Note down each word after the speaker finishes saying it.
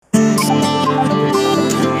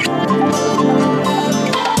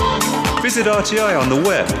Visit RTI on the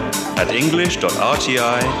web at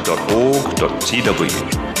english.rti.org.tw.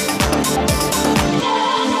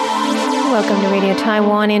 Welcome to Radio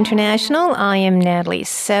Taiwan International. I am Natalie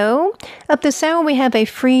So. Up this hour, we have a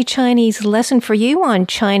free Chinese lesson for you on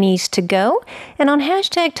Chinese to go. And on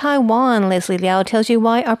hashtag Taiwan, Leslie Liao tells you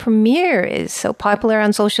why our premiere is so popular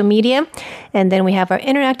on social media. And then we have our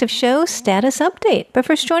interactive show, Status Update. But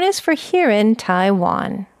first, join us for Here in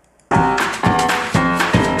Taiwan.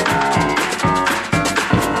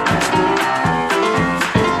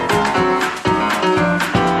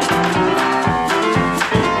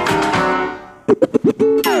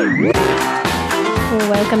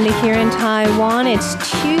 Welcome to Here in Taiwan. It's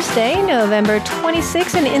Tuesday, November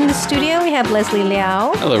 26th, and in the studio we have Leslie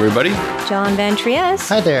Liao. Hello, everybody. John Van Trieste.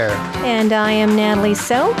 Hi there. And I am Natalie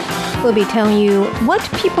So. We'll be telling you what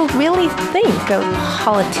people really think of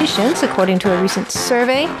politicians, according to a recent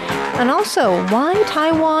survey, and also why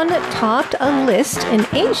Taiwan topped a list in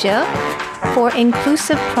Asia for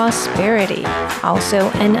inclusive prosperity. Also,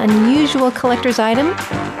 an unusual collector's item,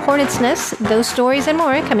 Hornet's Nest. Those stories and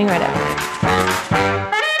more coming right up.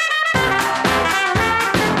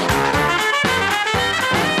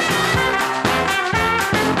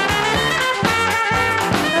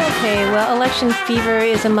 Well, election fever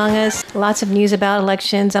is among us. Lots of news about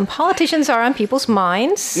elections, and politicians are on people's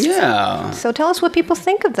minds. Yeah. So tell us what people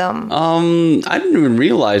think of them. I didn't even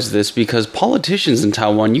realize this because politicians in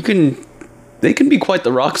Taiwan, they can be quite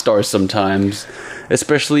the rock stars sometimes,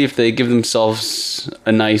 especially if they give themselves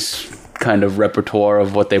a nice kind of repertoire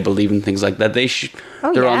of what they believe in, things like that.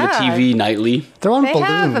 They're on the TV nightly. They're on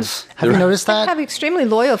balloons. Have you noticed that? They have extremely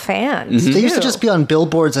loyal fans. They used to just be on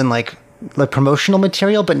billboards and like promotional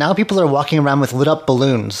material, but now people are walking around with lit up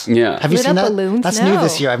balloons. Yeah. Have you Lit seen up that? balloons? That's No. new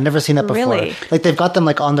this year. I've never seen that before. Really? Like they've got them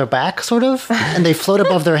like on their back, sort of, and they float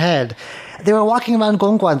above their head. They were walking around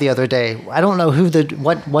Gongguan the other day. I don't know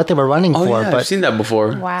what they were running for, Yeah, but I've seen that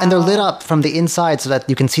before. Wow. and they're lit up from the inside so that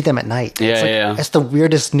you can see them at night. Yeah, It's the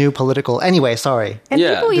weirdest new political. Anyway, sorry. And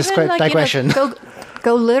Yeah. people even Digression.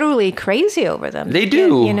 go literally crazy over them. They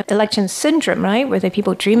do. Election syndrome, right? Where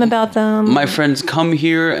people dream about them. My friends come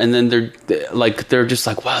here and then they're just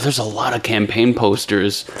like, wow, there's a lot of campaign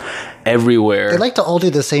posters everywhere. They like to all do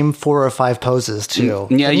the same 4 or 5 poses too.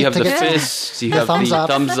 Yeah, They you need have to the get fists, you have thumbs the up.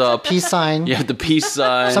 thumbs up, peace sign. you have the peace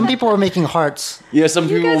sign. Some people are making hearts. Yeah, some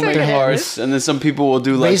people will guys are make good. hearts, and then some people will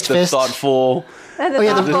do like Raised the fist. thoughtful. The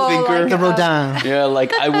yeah, the thoughtful, thinker. The Rodin. Yeah,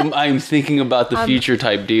 like I'm thinking about the future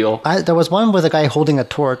type deal. There was one with a guy holding a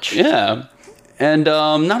torch. Yeah. And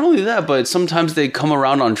not only that, but sometimes they come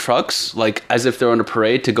around on trucks, like as if they're on a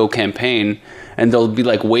parade to go campaign, and they'll be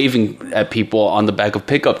like waving at people on the back of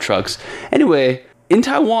pickup trucks. Anyway, in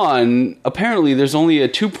Taiwan, apparently there's only a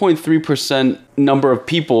 2.3% number of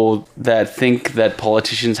people that think that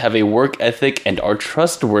politicians have a work ethic and are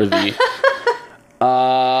trustworthy.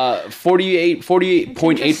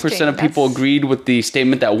 48.8% of people agreed with the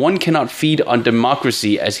statement that one cannot feed on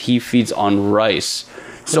democracy as he feeds on rice.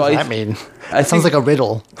 What does that mean? I Sounds like a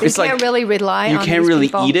riddle. You can't really rely on you can't these really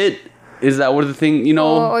people. eat it. Is that what the thing, you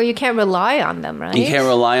know? Or you can't rely on them, right? You can't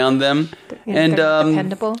rely on them. And they're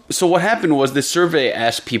dependable. So what happened was the survey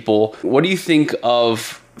asked people, what do you think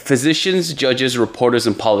of physicians, judges, reporters,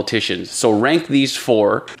 and politicians? So rank these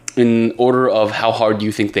 4 in order of how hard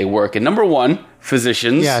you think they work. And number 1,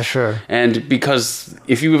 physicians. Yeah, sure. And because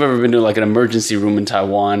if you've ever been to like an emergency room in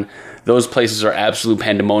Taiwan, those places are absolute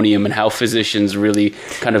pandemonium, and how physicians really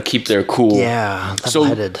kind of keep their cool. Yeah, So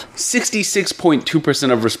level-headed.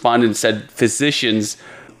 66.2% of respondents said physicians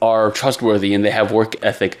are trustworthy and they have work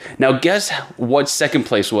ethic. Now guess what second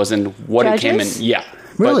place was and what it came in. Judges? Yeah.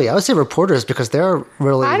 Really? I would say reporters because they're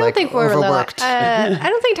really I don't think we're overworked. I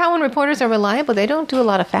don't think Taiwan reporters are reliable. They don't do a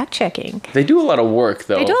lot of fact checking. They do a lot of work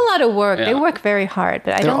though. They do a lot of work. Yeah. They work very hard,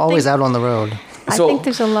 but I They're don't always think, out on the road. I So- think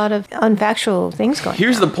there's a lot of unfactual things going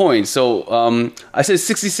Here's on. the point. So I said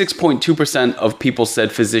 66.2% of people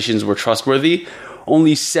said physicians were trustworthy.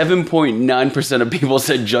 Only 7.9% of people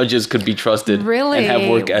said judges could be trusted Really? and have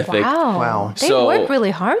work ethic. Wow. They So- work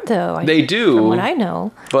really hard, though. They do. From what I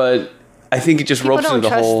know. But I think it just People ropes don't into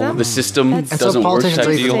the trust whole, them? the system And so doesn't work politicians type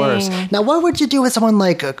are even deal. worse. Thing. Now, what would you do with someone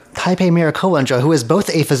like Taipei Mayor Ko Wen-je, who is both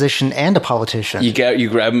a physician and a politician? You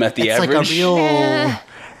grab them at the it's average. like a real... Eh.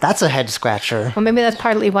 That's a head scratcher. Well, maybe that's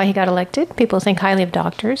partly why he got elected. People think highly of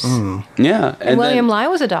doctors. Yeah. And William then, Lai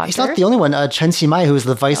was a doctor. He's not the only one. Chen Ximai, who is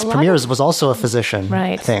the vice lot premier, of- was also a physician,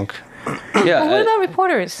 Right. I think. yeah. Well, what about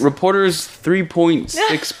reporters? Reporters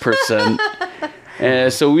 3.6%.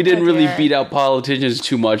 So we didn't really dear. beat out politicians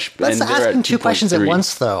too much. That's and they're asking at 2 questions at 2.3.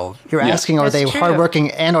 once, though. You're Yeah. asking, are That's they true.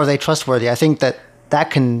 hardworking and are they trustworthy? I think that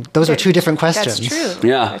those are two different questions. That's true.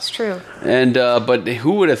 Yeah. That's true. And but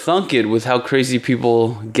who would have thunk it with how crazy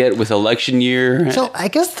people get with election year? So I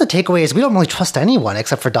guess the takeaway is we don't really trust anyone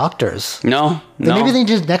except for doctors. No. Maybe they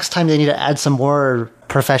need next time they need to add some more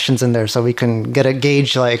professions in there so we can get a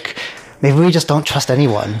gauge like maybe we just don't trust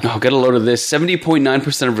anyone. Oh, get a load of this.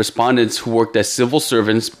 70.9% of respondents who worked as civil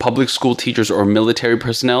servants, public school teachers, or military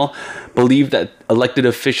personnel believe that elected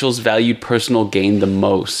officials valued personal gain the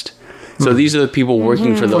most. So these are the people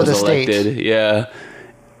working for those the state. elected. Yeah.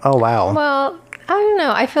 Oh wow. Well, I don't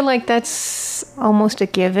know. I feel like that's almost a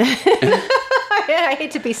given. I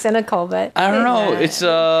hate to be cynical, but I don't know. It's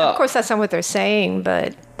of course that's not what they're saying,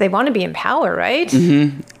 but they want to be in power, right?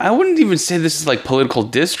 I wouldn't even say this is like political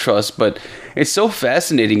distrust, but it's so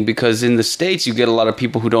fascinating because in the States you get a lot of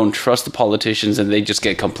people who don't trust the politicians and they just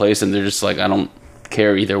get complacent. They're just like, I don't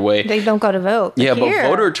care either way. They don't go to vote. Yeah, but here,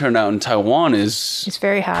 voter turnout in Taiwan is it's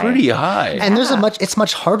very high. pretty high. And it's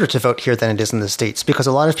much harder to vote here than it is in the States because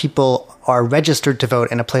a lot of people are registered to vote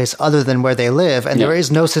in a place other than where they live, and there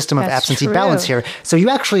is no system of That's absentee true. balance here. So you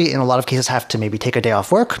actually, in a lot of cases, have to maybe take a day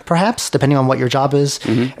off work, perhaps, depending on what your job is,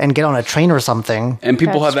 and get on a train or something. And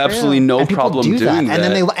people That's have absolutely true. no And people problem do doing that.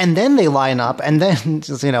 And then they line up, and then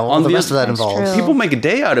all On the the rest of that That's involved. true. People make a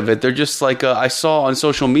day out of it. They're just like, I saw on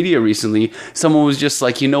social media recently, someone was just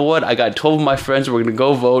like, you know what? I got 12 of my friends. We're going to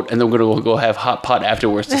go vote, and then we're going to go have hot pot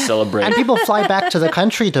afterwards to celebrate. And people fly back to the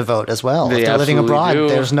country to vote as well. They If they're living absolutely abroad,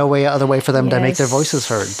 do. there's no other way for them to make their Yes. voices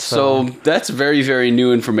heard. So that's very, very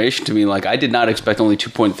new information to me. Like, I did not expect only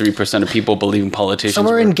 2.3% of people believing politicians So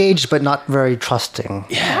we're were engaged, but not very trusting.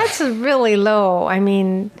 That's really low. I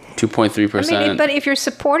mean, 2.3%. but if you're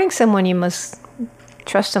supporting someone, you must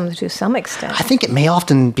trust them to some extent. I think it may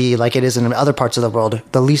often be like it is in other parts of the world,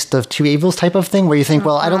 the least of two evils type of thing, where you think,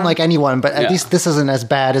 well, I don't like anyone, but at Yeah. least this isn't as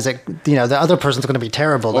bad as it. The other person's going to be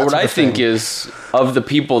terrible. Well, what I think is, of the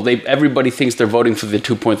people, everybody thinks they're voting for the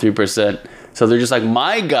 2.3%. So they're just like,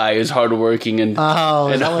 my guy is hardworking and, is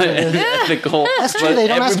that what it is? ethical. That's true, but they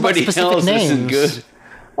don't ask about everybody specific else isn't names. good.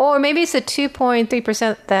 Or maybe it's the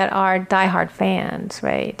 2.3% that are diehard fans,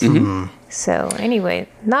 right? Mm-hmm. So anyway,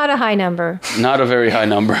 not a high number. Not a very high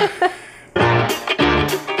number.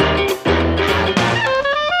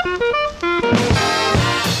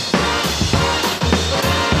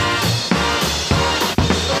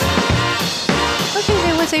 Okay,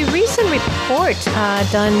 there was a recent report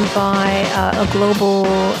done by a global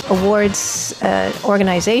awards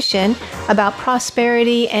organization about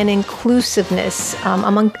prosperity and inclusiveness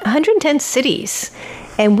among 110 cities.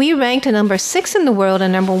 And we ranked number 6 in the world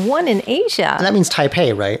and number 1 in Asia. And that means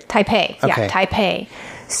Taipei, right? Taipei. Okay. Yeah, Taipei.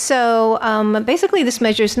 So basically, this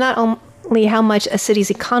measures not only how much a city's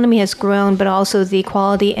economy has grown, but also the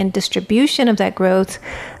quality and distribution of that growth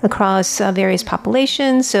across various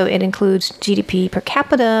populations. So it includes GDP per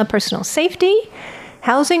capita, personal safety,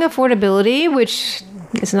 housing affordability, which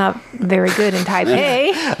is not very good in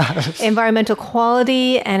Taipei, environmental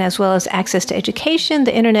quality, and as well as access to education,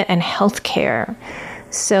 the internet, and healthcare.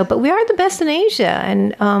 So, but we are the best in Asia,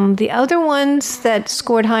 and the other ones that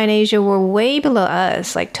scored high in Asia were way below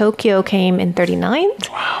us. Like Tokyo came in 39th,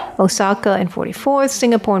 Osaka in 44th,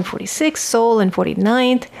 Singapore in 46th, Seoul in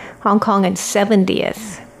 49th, Hong Kong in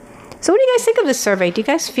 70th. So, what do you guys think of this survey? Do you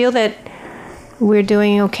guys feel that we're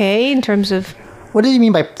doing okay in terms of? What do you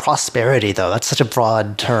mean by prosperity, though? That's such a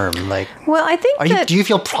broad term. Like, Well, I think that do you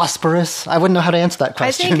feel prosperous? I wouldn't know how to answer that I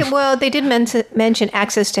question. think, well, they did mention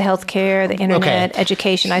access to healthcare, the internet,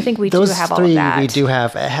 education. I think we Those do have all three of that. we do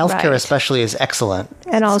have. Healthcare Right. especially is excellent.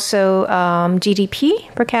 And also GDP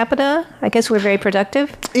per capita. I guess we're very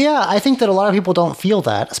productive. Yeah, I think that a lot of people don't feel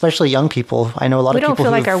that, especially young people. I know a lot We of don't people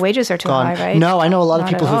feel like who've our wages are too gone, high, right? No, I know a lot of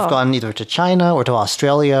Not people at who've all. gone either to China or to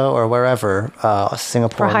Australia or wherever,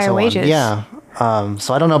 Singapore For and higher so wages. on. Yeah.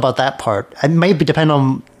 So I don't know about that part. It may depend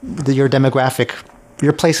on your demographic,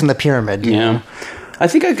 your place in the pyramid. you know? Yeah. I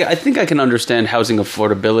think I can understand housing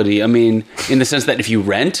affordability. I mean, in the sense that if you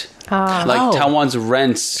rent, Oh. Taiwan's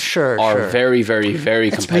rents Sure. are very, very, very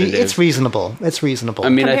competitive. It's reasonable. It's reasonable. I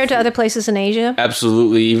mean, Compared to other places in Asia?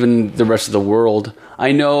 absolutely, even the rest of the world.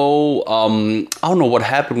 I know, I don't know what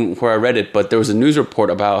happened where I read it, but there was a news report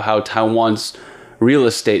about how Taiwan's real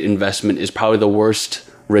estate investment is probably the worst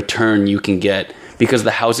return you can get because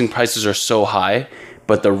the housing prices are so high,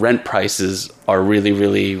 but the rent prices are really,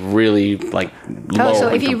 really, really like low. Oh, so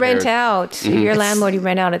when if you rent compared. out, your landlord, you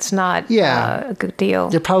rent out, it's not Yeah. a good deal.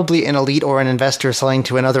 You're probably an elite or an investor selling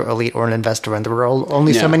to another elite or an investor, and there are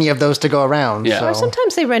only so Yeah. many of those to go around. Yeah. so. Or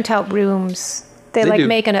sometimes they rent out rooms They, They like do.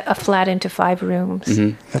 make a flat into 5 rooms.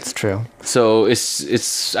 That's true. So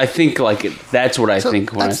it's. I think like that's what I So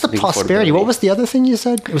think when that's I the think prosperity. affordability. What was the other thing you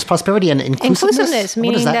said? It was prosperity and inclusiveness. Inclusiveness, What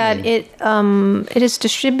meaning does that mean? it is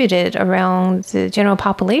distributed around the general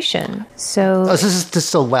population. So, Oh, so this is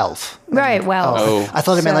still wealth. right, well. Oh. I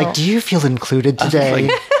thought it meant like, do you feel included today?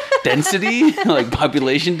 like density, like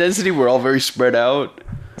population density. We're all very spread out.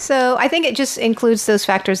 So I think it just includes those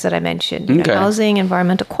factors that I mentioned. You know, Okay. housing,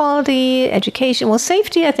 environmental quality, education. Well,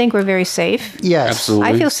 safety, I think we're very safe. Yes. Absolutely.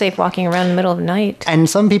 I feel safe walking around in the middle of the night. And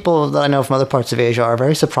some people that I know from other parts of Asia are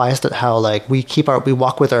very surprised at how like we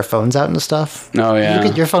walk with our phones out and stuff. Oh, yeah.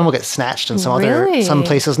 Your phone will get snatched in Really? some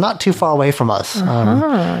places not too far away from us.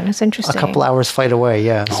 Oh, that's A interesting. couple hours flight away,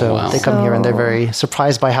 yeah. So wow. they come here and they're So- very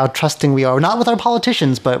surprised by how trusting we are. Not with our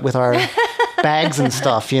politicians, but with our bags and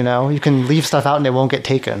stuff, you know. You can leave stuff out and it won't get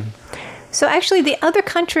taken. So actually, the other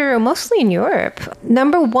country are mostly in Europe.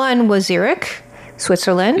 Number 1 was Zurich,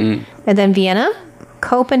 Switzerland, and then Vienna,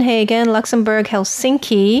 Copenhagen, Luxembourg,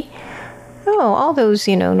 Helsinki. Oh, all those,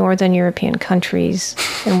 you know, Northern European countries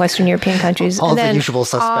and Western European countries. All and the then usual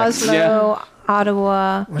suspects. Oslo, Yeah.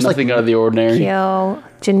 Ottawa, Nothing out of the ordinary. Kiel,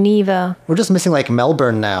 Geneva. We're just missing like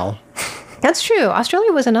Melbourne now. That's true.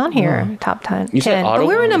 Australia wasn't on here, top 10. You said But we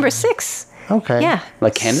were Ottawa? number 6. Okay. Yeah.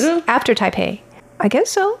 Like Canada? After Taipei. I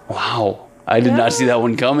guess so. Wow. I did not see that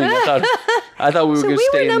one coming. I thought we were So going to we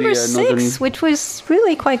stay were number in the 6, northern. which was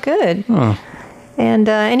really quite good. And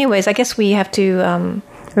anyways, I guess we have to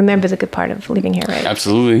remember the good part of living here, right?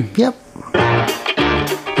 Absolutely. Yep.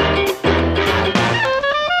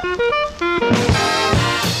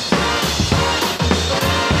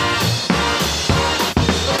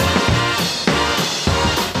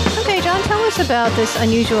 Okay, John, tell us about this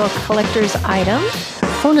unusual collector's item.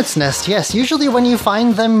 Hornet's nest, yes. Usually when you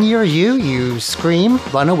find them near you, you scream,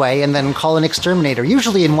 run away, and then call an exterminator,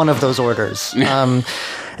 usually in one of those orders.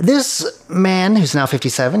 This man, who's now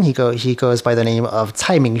 57, he goes by the name of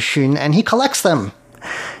Cai Mingxun, and he collects them.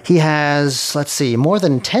 He has, let's see, more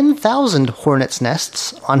than 10,000 hornet's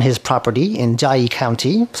nests on his property in Jiayi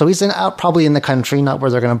County. So he's out probably in the country, not where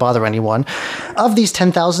they're going to bother anyone. Of these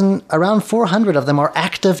 10,000, around 400 of them are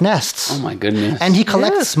active nests. Oh my goodness. And he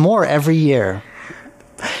collects more every year.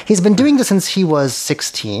 He's been doing this since he was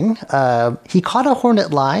 16. He caught a hornet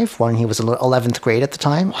live when he was in 11th grade at the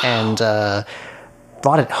time and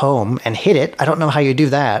brought it home and hid it. I don't know how you do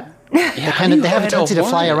that. They have a tendency to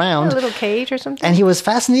fly A around. little cage or something? And he was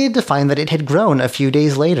fascinated to find that it had grown a few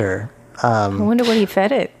days later. I wonder what he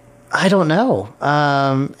fed it. I don't know.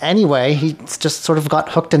 Anyway, he just sort of got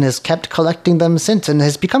hooked and has kept collecting them since and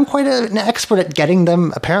has become quite an expert at getting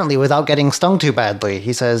them, apparently, without getting stung too badly.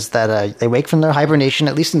 He says that they wake from their hibernation,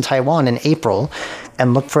 at least in Taiwan, in April,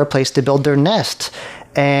 and look for a place to build their nest.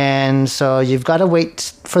 And so you've got to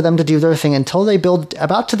wait for them to do their thing until they build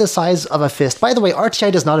about to the size of a fist. By the way,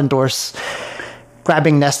 RTI does not endorse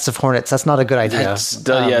grabbing nests of hornets. That's not a good idea. that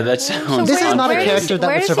sounds. This is not a character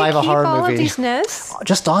that would survive a horror all movie. Of these nests?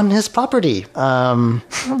 Just on his property. Oh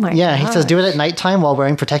my Yeah, God. he says do it at nighttime while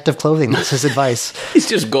wearing protective clothing. That's his advice. He's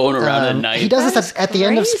just going around at night. He does That's this at the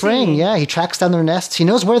end of crazy. spring. Yeah, he tracks down their nests. He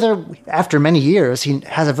knows where they're, after many years, he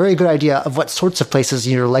has a very good idea of what sorts of places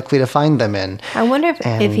you're likely to find them in. I wonder if he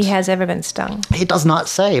And- has ever been stung. He does not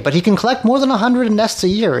say, but he can collect more than 100 nests a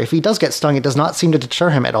year. If he does get stung, it does not seem to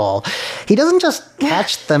deter him at all. He doesn't just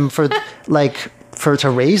catch them to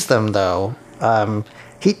raise them, though.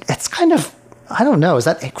 It's kind of, I don't know, is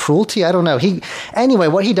that cruelty? I don't know. Anyway,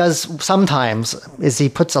 what he does sometimes is he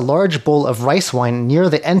puts a large bowl of rice wine near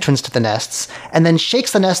the entrance to the nests and then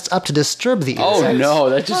shakes the nests up to disturb the insects. Oh no,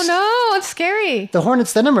 that just. Oh no, it's scary. The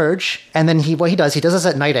hornets then emerge, and then he does this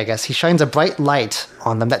at night, I guess. He shines a bright light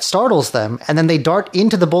on them that startles them, and then they dart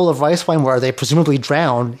into the bowl of rice wine where they presumably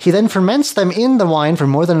drown. He then ferments them in the wine for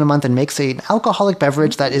more than a month and makes an alcoholic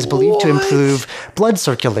beverage that is believed to improve blood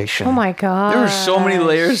circulation. Oh my God. There are so many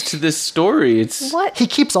layers to this story. It's What? He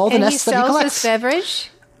keeps all the and nests he that he sells collects. this beverage?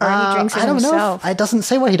 Or he drinks it I don't himself? know. It doesn't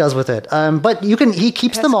say what he does with it. But he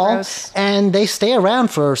keeps them all, gross. and they stay around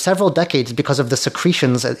for several decades because of the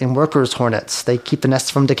secretions in workers' hornets. They keep the nests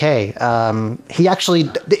from decay. He actually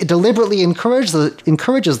deliberately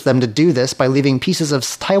encourages them to do this by leaving pieces of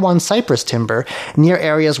Taiwan cypress timber near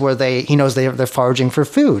areas where he knows they're foraging for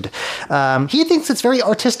food. He thinks it's very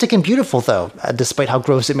artistic and beautiful, though, despite how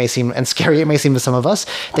gross it may seem and scary it may seem to some of us.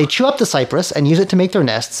 They chew up the cypress and use it to make their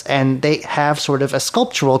nests, and they have sort of a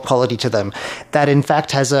sculptural quality to them that in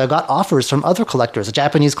fact has got offers from other collectors. A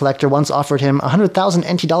Japanese collector once offered him 100,000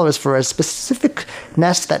 NT dollars for a specific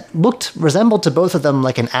nest that resembled to both of them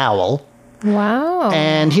like an owl. Wow.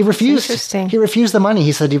 And he refused. Interesting. He refused the money.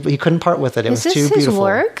 He said he couldn't part with it. It Is was this too his beautiful.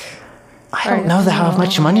 work? I don't know how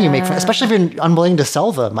much money you make from, especially if you're unwilling to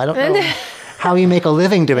sell them. I don't know how you make a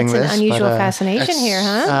living doing It's this. an unusual but, fascination here,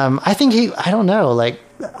 huh? I think I don't know. Like,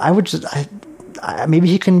 I would just, maybe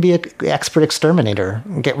he can be an expert exterminator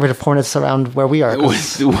and get rid of hornets around where we are.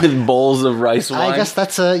 with bowls of rice wine. I guess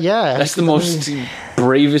that's That's the most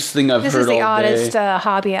bravest thing I've This heard is the all oddest day.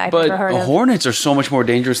 Hobby I've But ever heard of. hornets are so much more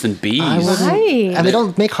dangerous than bees. Right. And they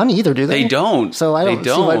don't make honey either, do they? They don't. So I don't They see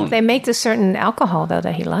don't. what, They make this certain alcohol, though,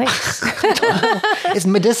 that he likes. it's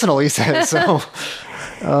medicinal, he says. So,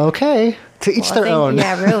 okay. To each their own.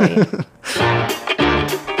 Yeah, really.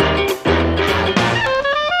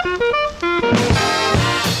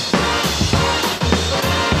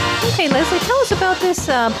 Okay, Leslie, tell us about this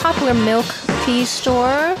popular milk tea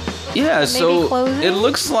store. Yeah, so closing? it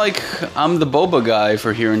looks like I'm the boba guy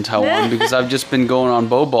for here in Taiwan because I've just been going on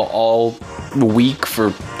boba all week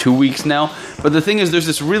for 2 weeks now. But the thing is, there's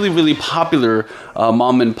this really, really popular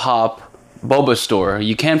mom and pop boba store.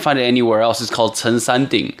 You can't find it anywhere else. It's called Chen San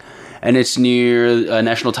Ding. And it's near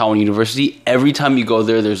National Taiwan University. Every time you go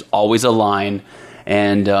there, there's always a line.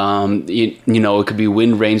 And, you know, it could be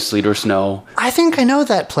wind, rain, sleet, or snow. I think I know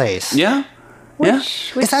that place. Yeah?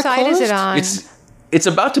 Which Is that side is it closed? on? It's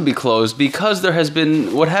about to be closed because there has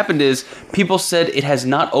been... What happened is people said it has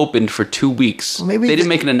not opened for 2 weeks. maybe They didn't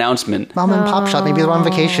make an announcement. Mom and pop shop. Maybe they're on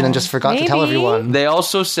vacation and just forgot to tell Maybe. everyone. They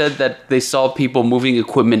also said that they saw people moving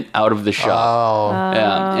equipment out of the shop. Oh.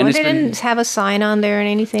 Yeah, and Well, it's they been didn't have a sign on there and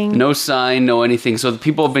anything. no sign, no anything. So the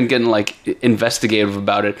people have been getting like investigative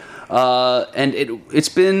about it. And it's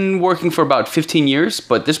been working for about 15 years,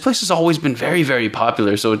 but this place has always been very, very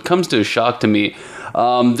popular. So it comes to a shock to me.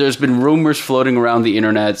 There's been rumors floating around the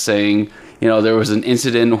internet saying, you know, there was an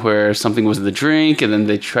incident where something was in the drink and then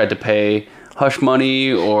they tried to pay hush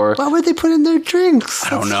money or... What would they put in their drinks?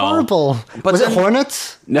 I don't That's know. horrible. But Was it then-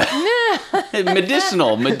 hornets?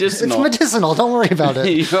 medicinal. It's medicinal. Don't worry about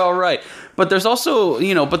it. You're all right. But there's also,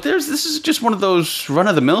 you know, this is just one of those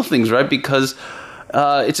run-of-the-mill things, right? Because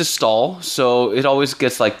it's a stall, so it always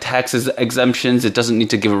gets like taxes exemptions. It doesn't need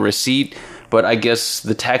to give a receipt. But I guess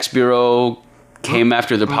the tax bureau came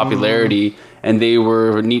after their popularity, and they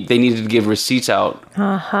needed to give receipts out.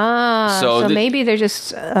 So maybe they're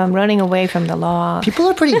just running away from the law. People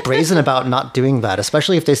are pretty brazen about not doing that,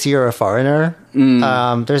 especially if they see you're a foreigner.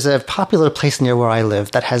 There's a popular place near where I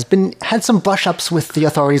live that had some brush-ups with the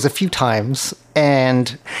authorities a few times,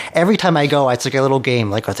 and every time I go, it's like a little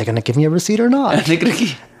game. Like, are they going to give me a receipt or not?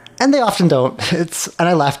 And they often don't. And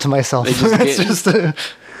I laugh to myself. They just It's get-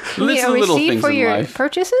 just You need It's a the little receipt things for in your life.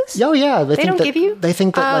 purchases? Oh yeah, They don't give you? They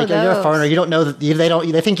think that Oh, like you're a those. foreigner. You don't know that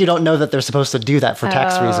they think you don't know that they're supposed to do that for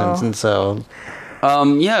tax reasons, and so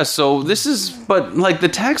Yeah, so this is, but like the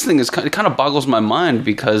tax thing it kind of boggles my mind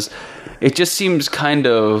because it just seems kind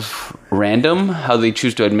of random how they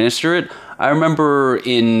choose to administer it. I remember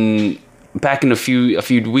back in a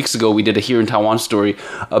few weeks ago, we did a Here in Taiwan story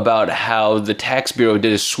about how the tax bureau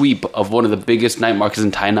did a sweep of one of the biggest night markets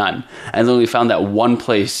in Tainan, and then we found that one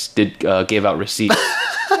place gave out receipts.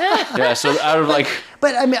 Yeah, so out of like.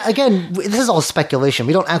 But I mean, again, this is all speculation.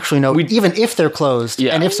 We don't actually know, even if they're closed,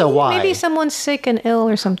 Yeah. and if so, why? Maybe someone's sick and ill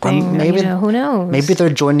or something. maybe who knows? Maybe they're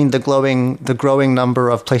joining the growing number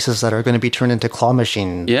of places that are going to be turned into claw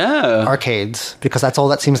machine arcades because that's all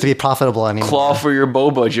that seems to be profitable anymore. Claw for your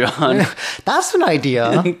boba, John. That's an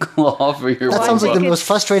idea. Claw for your boba. That sounds like the most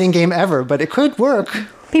frustrating game ever, but it could work.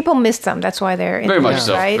 People miss them. That's why they're in Very much these,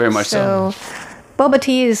 so, right? very much so. Boba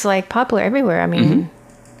tea is like popular everywhere. I mean,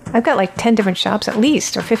 I've got like 10 different shops at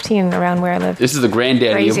least, or 15 around where I live. This is the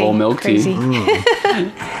granddaddy Crazy, of all milk crazy. tea.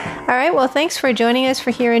 All right. Well, thanks for joining us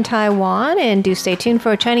for Here in Taiwan. And do stay tuned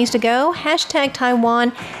for Chinese to Go,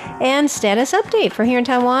 #Taiwan, and status update. For Here in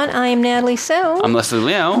Taiwan, I am Natalie So. I'm Leslie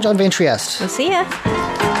Liao. John Van Trieste. We'll see ya.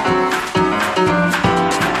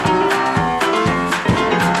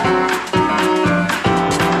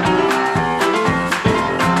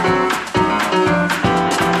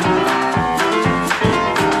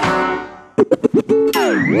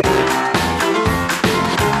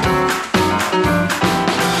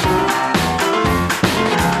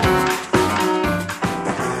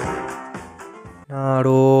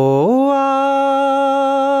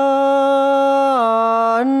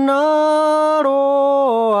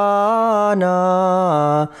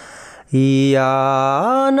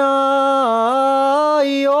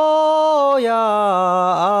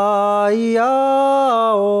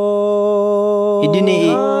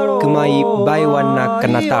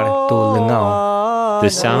 The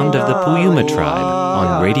sound of the Puyuma tribe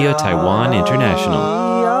on Radio Taiwan International.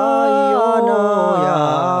 Oh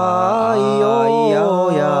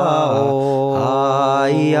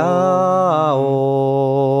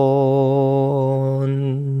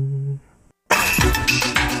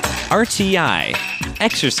RTI.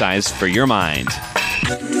 Exercise for your mind.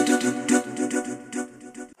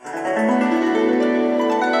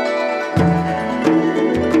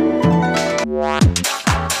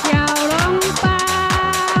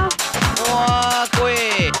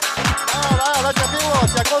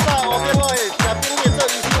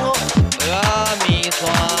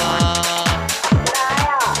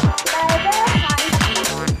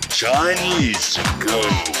 Chinese to go.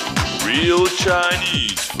 Real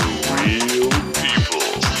Chinese for real people.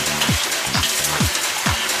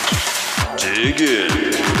 Dig in.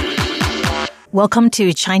 Welcome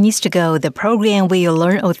to Chinese to Go, the program where you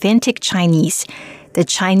learn authentic Chinese, the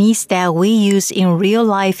Chinese that we use in real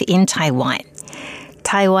life in Taiwan.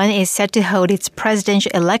 Taiwan is set to hold its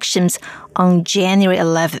presidential elections on January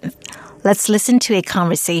 11th. Let's listen to a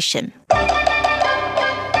conversation.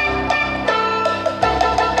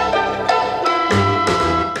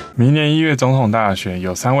 明年1月总统大选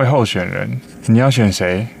有3位候选人，你要选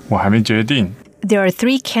谁？我还没决定。 There are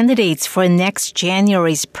 3 candidates for next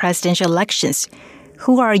January's presidential elections.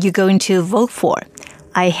 Who are you going to vote for?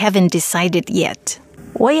 I haven't decided yet.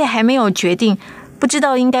 我也还没有决定，不知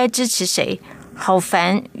道应该支持谁。好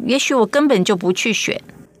烦，也许我根本就不去选。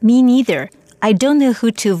Me neither. I don't know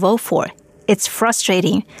who to vote for. It's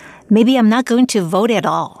frustrating. Maybe I'm not going to vote at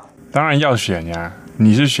all. 当然要选呀，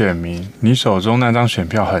你是选民，你手中那张选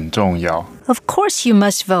票很重要。 Of course you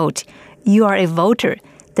must vote. You are a voter.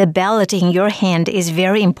 The ballot in your hand is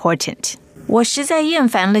very important. 我实在厌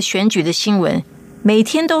烦了选举的新闻，每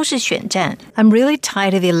天都是选战。I'm really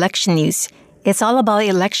tired of election news. It's all about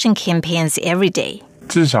election campaigns every day.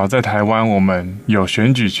 至少在台湾我们有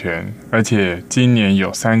选举权，而且今年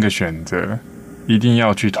有3个选择，一定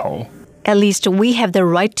要去投。 At least we have the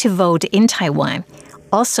right to vote in Taiwan.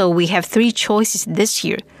 Also, we have 3 choices this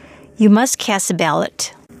year. You must cast a ballot.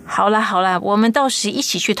 好啦，我们到时一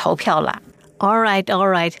起去投票啦。All right.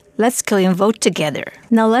 Let's go and vote together.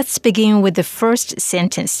 Now let's begin with the first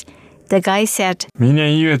sentence. The guy said, 明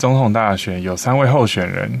年1月总统大选有3位候选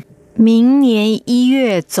人。明年1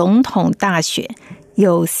月总统大选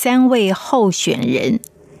有3位候选人。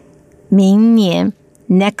明年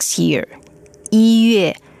next year 1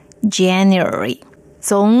月 January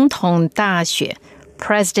总统大选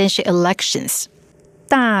presidential elections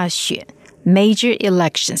大选 major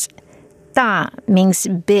elections 大 means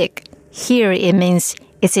big. Here it means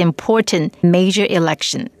it's important major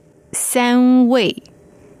election. 3位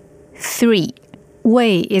 3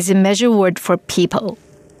 位 is a measure word for people.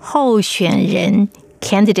 候选人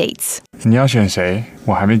candidates. 你要选谁？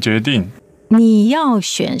我还没决定。你要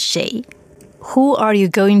选谁？ Who are you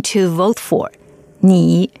going to vote for?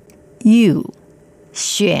 你 you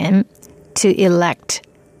选 to elect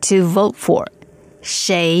to vote for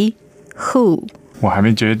谁 who 我还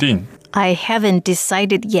没决定。 I haven't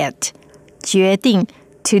decided yet 决定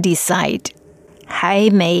to decide 还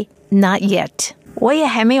没 not yet 我也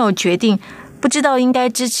还没有决定不知道应该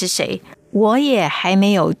支持谁我也还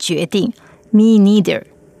没有决定 Me neither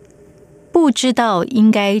不知道应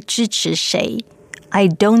该支持谁 I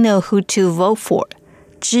don't know who to vote for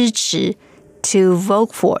支持 to vote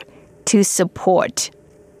for to support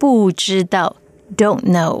不知道 don't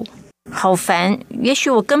know 好烦也许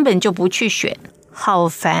我根本就不去选好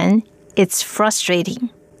烦 It's frustrating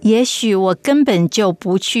也许我根本就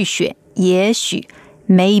不去选也许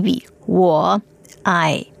maybe 我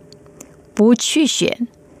I 不去选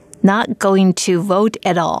not going to vote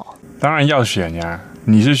at all 当然要选呀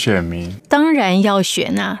你是选民当然要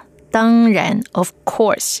选啊当然 of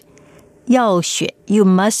course 要选 you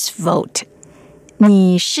must vote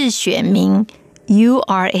你是选民 you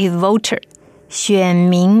are a voter 选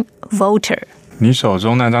民 voter 你手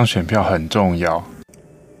中那张选票很重要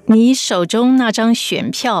你手中那张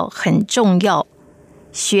选票很重要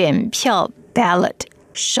选票 ballot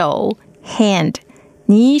手 hand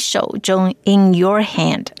你手中 in your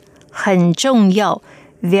hand 很重要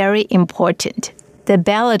very important The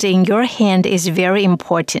ballot in your hand is very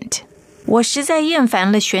important 我实在厌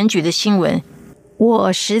烦了选举的新闻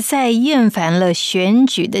我实在厌烦了选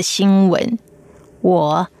举的新闻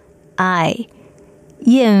我 I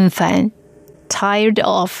厌烦 tired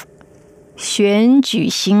of 选举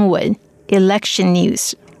新闻 election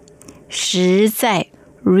news 实在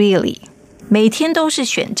really 每天都是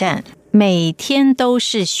选战每天都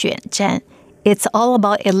是选战 It's all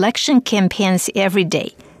about election campaigns every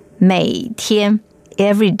day 每天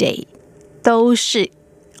every day 都是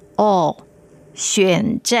all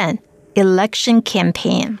选战 election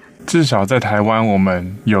campaign 至少在台湾我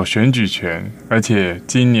们有选举权而且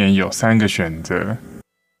今年有3个选择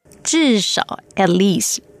至少 at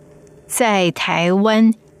least 在台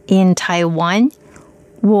湾 in Taiwan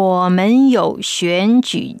我们有选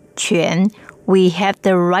举权 We have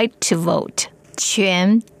the right to vote.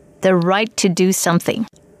 权 the right to do something.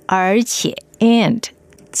 而且 and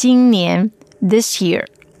今年 this year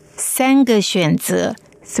 3个选择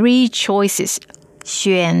 3 choices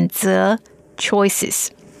选择 choices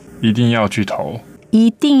一定要去投。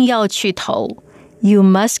一定要去投 You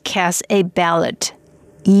must cast a ballot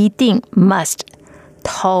一定 must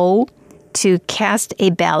投 to cast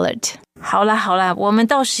a ballot 好啦我们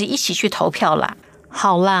到时一起去投票啦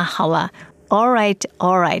好啦 All right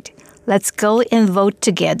Let's go and vote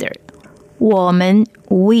together 我们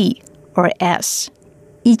we or us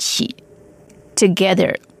一起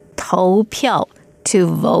together 投票 to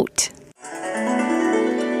vote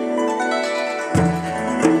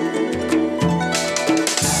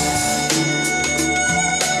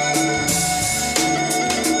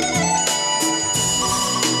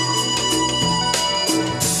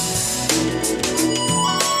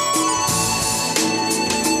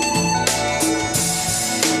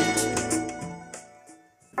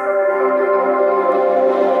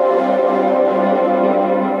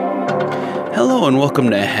Hello and welcome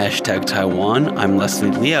to Hashtag Taiwan. I'm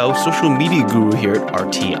Leslie Liao, social media guru here at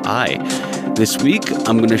RTI. This week,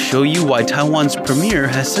 I'm going to show you why Taiwan's premiere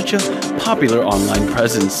has such a popular online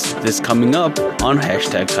presence. This coming up on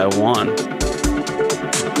Hashtag Taiwan.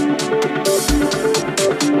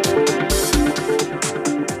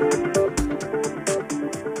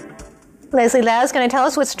 Leslie Lau is going to tell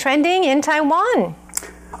us what's trending in Taiwan.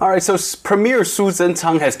 All right, so Premier Su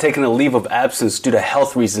Zhentang has taken a leave of absence due to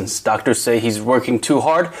health reasons. Doctors say he's working too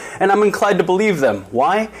hard, and I'm inclined to believe them.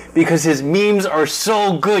 Why? Because his memes are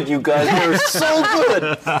so good, you guys. They're so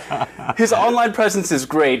good. His online presence is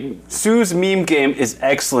great. Su's meme game is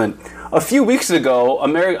excellent. A few weeks ago,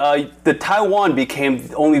 the Taiwan became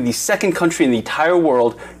only the second country in the entire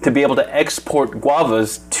world to be able to export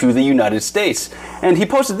guavas to the United States. And he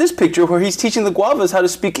posted this picture where he's teaching the guavas how to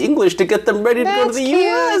speak English to get them ready to go to the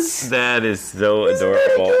U.S. That is so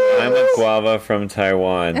adorable. I'm a guava from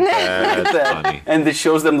Taiwan. That's funny. And this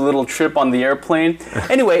shows them the little trip on the airplane.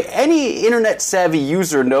 Anyway, any internet-savvy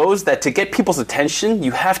user knows that to get people's attention,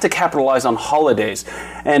 you have to capitalize on holidays.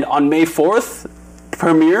 And on May 4th,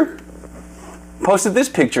 Premier posted this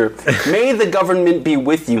picture. May the government be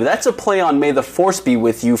with you. That's a play on May the Force be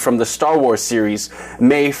with you from the Star Wars series.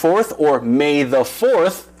 May 4th or May the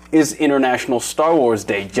 4th is International Star Wars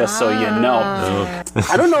Day, just so you know.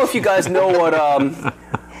 I don't know if you guys know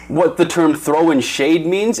what the term throw in shade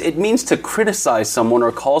means. It means to criticize someone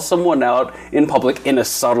or call someone out in public in a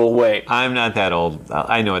subtle way. I'm not that old.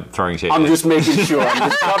 I know what throwing shade I'm is. just making sure. I'm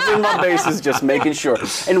just covering my bases, just making sure.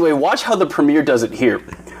 Anyway, watch how the Premier does it here.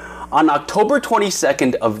 On October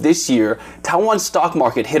 22nd of this year, Taiwan's stock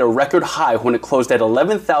market hit a record high when it closed at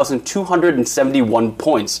 11,271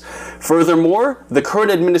 points. Furthermore, the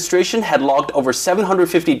current administration had logged over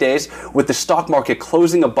 750 days with the stock market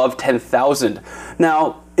closing above 10,000.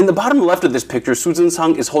 Now, in the bottom left of this picture, Su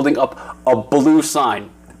Zhentang is holding up a blue sign.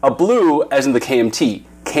 A blue as in the KMT.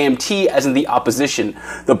 KMT as in the opposition.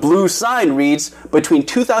 The blue sign reads, between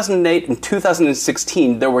 2008 and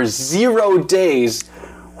 2016, there were 0 days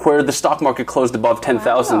where the stock market closed above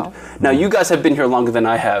 10,000. Wow. Now, you guys have been here longer than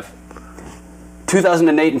I have.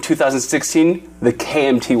 2008 and 2016, the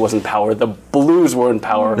KMT was in power. The blues were in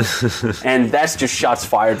power. And that's just shots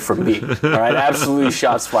fired from me. All right? Absolutely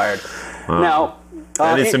shots fired. Wow. Now,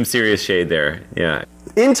 that is some serious shade there. Yeah.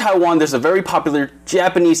 In Taiwan, there's a very popular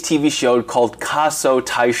Japanese TV show called Kaso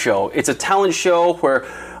Taisho. It's a talent show where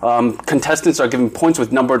contestants are given points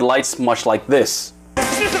with numbered lights, much like this.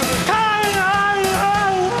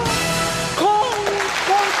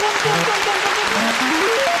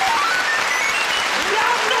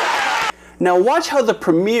 Now watch how the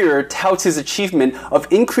Premier touts his achievement of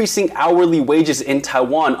increasing hourly wages in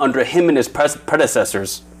Taiwan under him and his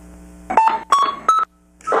predecessors.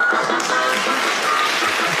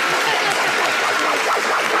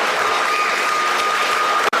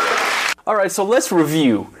 Alright, so let's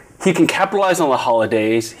review. He can capitalize on the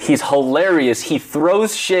holidays, he's hilarious, he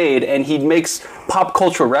throws shade, and he makes pop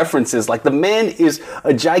culture references. Like, the man is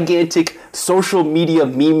a gigantic social media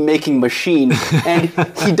meme-making machine, and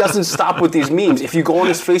he doesn't stop with these memes. If you go on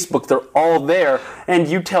his Facebook, they're all there, and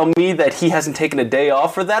you tell me that he hasn't taken a day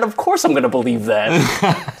off for that? Of course I'm going to believe that.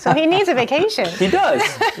 So he needs a vacation. He does.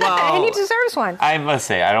 And he deserves one. I must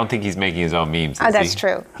say, I don't think he's making his own memes. That's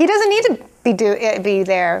true. He doesn't need to be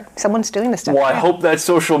there. Someone's doing this stuff. Well, I hope that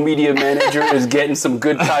social media manager is getting some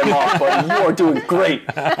good time off, but you are doing great.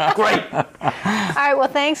 Great. All right, well,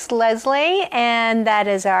 thanks, Leslie. And that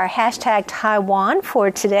is our hashtag Taiwan for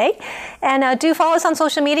today. And do follow us on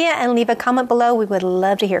social media and leave a comment below. We would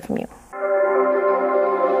love to hear from you.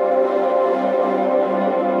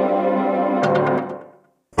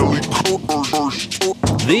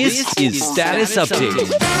 This is Status Update.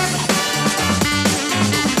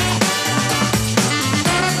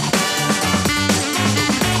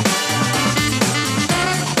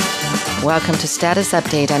 Welcome to Status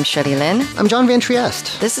Update. I'm Shirley Lin. I'm John Van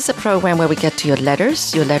Trieste. This is a program where we get to your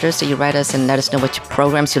letters that you write us and let us know which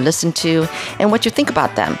programs you listen to and what you think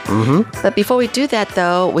about them. Mm-hmm. But before we do that,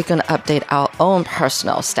 though, we're going to update our own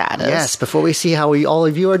personal status. Yes, before we see how all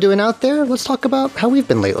of you are doing out there, let's talk about how we've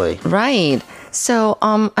been lately. Right. So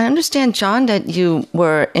I understand, John, that you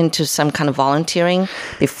were into some kind of volunteering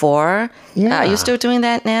before. Yeah. Are you still doing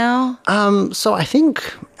that now? So I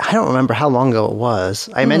don't remember how long ago it was.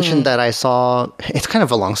 I mentioned that I saw, it's kind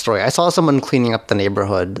of a long story. I saw someone cleaning up the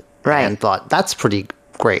neighborhood and thought, that's pretty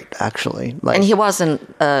great, actually. Like, and he wasn't,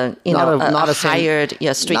 a street cleaner. Not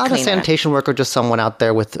a sanitation worker, just someone out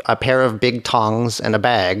there with a pair of big tongs and a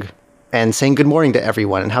bag and saying good morning to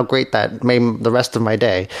everyone and how great that made the rest of my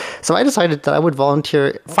day. So I decided that I would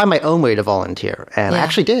find my own way to volunteer. And I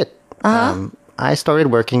actually did. I started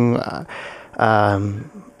working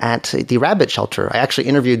at the rabbit shelter. I actually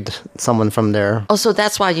interviewed someone from there. Oh, so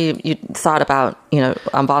that's why you thought about,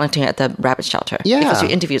 volunteering at the rabbit shelter. Yeah. Because you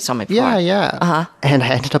interviewed someone before. Yeah. Uh-huh. And I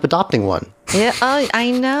ended up adopting one. Yeah,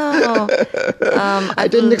 I know. I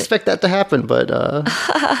didn't expect that to happen, but...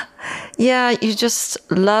 Yeah, you just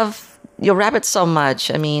love your rabbit so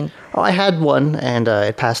much. I mean... Oh, I had one, and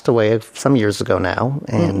it passed away some years ago now.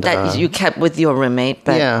 And that you kept with your roommate,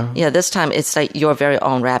 but this time it's like your very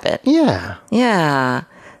own rabbit. Yeah. Yeah.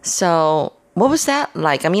 So what was that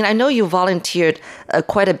like? I mean, I know you volunteered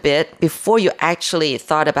quite a bit before you actually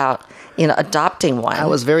thought about, adopting one. I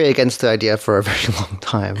was very against the idea for a very long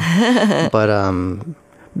time. But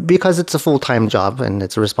because it's a full-time job and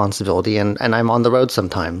it's a responsibility, and I'm on the road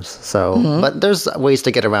sometimes. So, but there's ways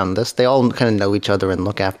to get around this. They all kind of know each other and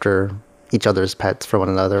look after each other's pets for one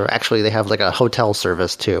another. Actually, they have like a hotel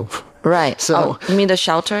service too. Right. So, you mean the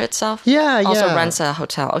shelter itself? Yeah. Also runs a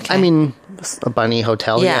hotel. Okay. I mean, a bunny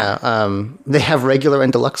hotel. Yeah. They have regular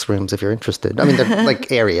and deluxe rooms if you're interested. I mean, they're like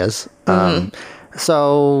areas.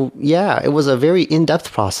 So yeah, it was a very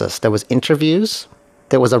in-depth process. There was interviews.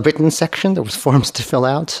 There was a written section. There was forms to fill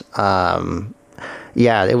out.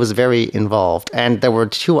 It was very involved. And there were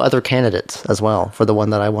 2 other candidates as well for the one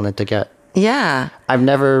that I wanted to get. Yeah. I've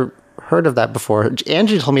never heard of that before.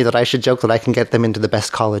 Andrew told me that I should joke that I can get them into the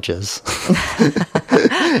best colleges.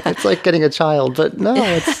 It's like getting a child, but no,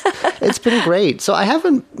 it's been great. So I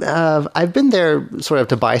haven't, I've been there sort of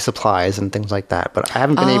to buy supplies and things like that, but I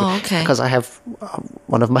haven't been able, because I have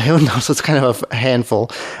one of my own now, so it's kind of a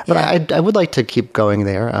handful. But I would like to keep going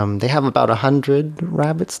there. They have about 100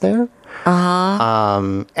 rabbits there.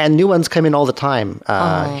 And new ones come in all the time.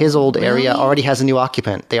 His old area already has a new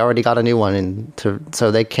occupant. They already got a new one,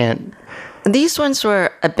 so they can't. These ones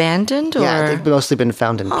were abandoned, or? Yeah, they've mostly been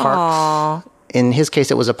found in parks. In his case,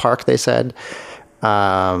 it was a park, they said.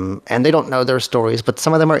 And they don't know their stories, but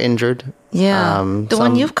some of them are injured. Yeah. The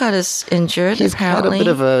one you've got is injured, he's apparently. He's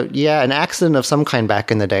had a bit of an accident of some kind back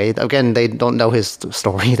in the day. Again, they don't know his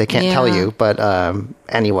story. They can't tell you. But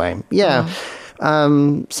anyway,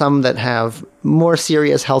 some that have more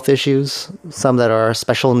serious health issues, some that are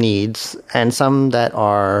special needs, and some that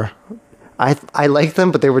are... I like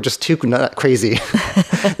them, but they were just too crazy.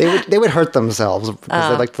 they would hurt themselves because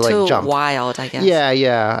they like to jump. Too wild, I guess.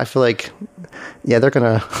 Yeah. I feel like they're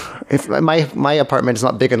gonna. If my apartment is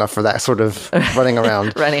not big enough for that sort of running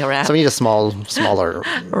around. So we need a smaller,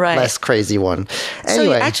 less crazy one. Anyway. So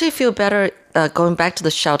you actually feel better going back to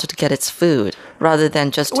the shelter to get its food rather than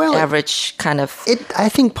just average kind of... I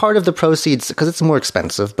think part of the proceeds, because it's more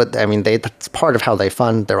expensive, but I mean, that's part of how they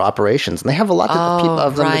fund their operations, and they have a lot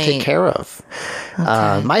of them to take care of.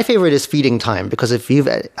 Okay. My favorite is feeding time, because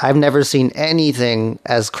I've never seen anything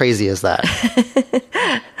as crazy as that.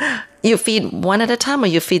 You feed one at a time, or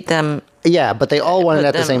you feed them... Yeah, but they all want it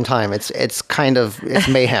at the same time. It's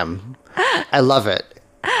mayhem. I love it.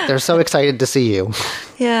 They're so excited to see you.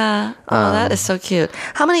 Yeah. Oh, that is so cute.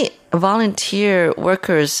 How many volunteer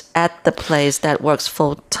workers at the place that works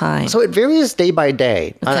full time? So it varies day by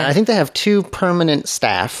day. Okay. I think they have 2 permanent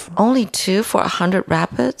staff. Only 2 for 100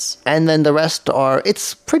 rabbits? And then the rest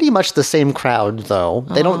it's pretty much the same crowd, though.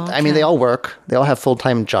 They don't, I mean, they all work. They all have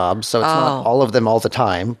full-time jobs, so it's not all of them all the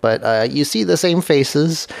time. But you see the same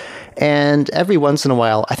faces. And every once in a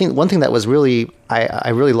while, I think one thing that was really, I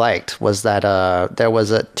really liked was that there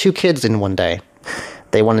was 2 kids in one day.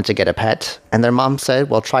 They wanted to get a pet, and their mom said,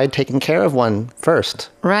 well, try taking care of one first.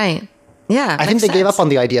 Right. Yeah. I think they gave up on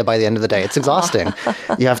the idea by the end of the day. It's exhausting.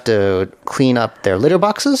 You have to clean up their litter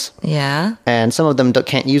boxes. Yeah. And some of them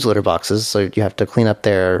can't use litter boxes, so you have to clean up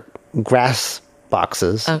their grass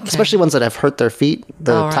boxes, especially ones that have hurt their feet.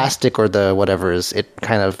 The plastic or the whatever it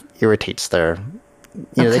kind of irritates their...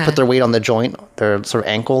 they put their weight on the joint, their sort of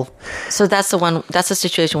ankle. So that's the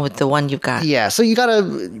situation with the one you got. Yeah, so you gotta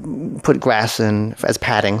put grass in as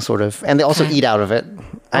padding, sort of. And they also eat out of it.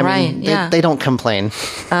 I mean, they don't complain.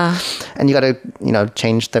 And you gotta,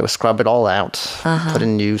 scrub it all out, put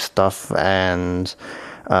in new stuff, and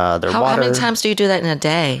their water. How many times do you do that in a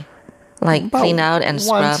day? Like clean out and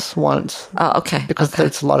scrub? Once. Oh, okay. Because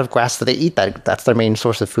there's a lot of grass that they eat. That's their main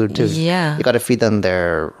source of food too. Yeah. You got to feed them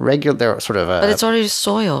their sort of. But it's already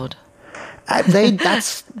soiled.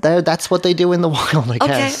 That's what they do in the wild, I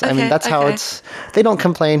guess. I mean, that's how it's. They don't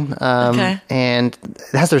complain. And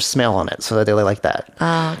it has their smell on it, so they like that.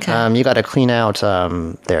 Oh, okay. You got to clean out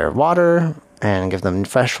their water and give them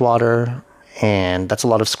fresh water. And that's a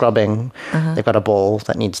lot of scrubbing. They've got a bowl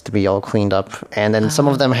that needs to be all cleaned up. And then some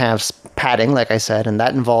of them have padding, like I said, and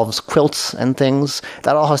that involves quilts and things.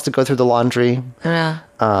 That all has to go through the laundry. Yeah.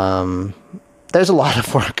 There's a lot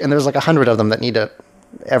of work, and there's like 100 of them that need it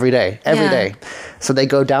every day. So they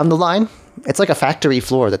go down the line. It's like a factory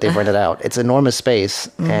floor that they've rented out. It's enormous space,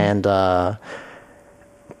 and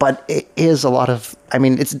but it is a lot of. I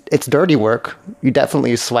mean, it's dirty work. You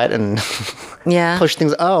definitely sweat and push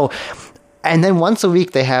things. And then once a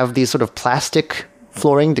week, they have these sort of plastic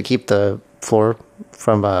flooring to keep the floor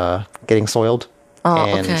from getting soiled.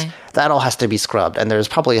 And that all has to be scrubbed. And there's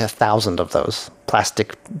probably 1,000 of those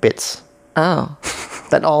plastic bits. Oh.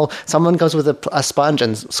 Someone goes with a sponge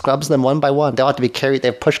and scrubs them one by one. They'll have to be carried. They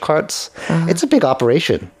have push carts. It's a big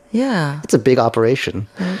operation. Yeah. It's a big operation.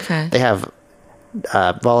 Okay. They have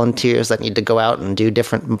volunteers that need to go out and do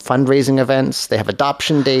different fundraising events. They have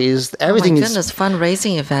adoption days. Everything is... Oh my goodness,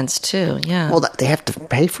 fundraising events too, yeah. Well, they have to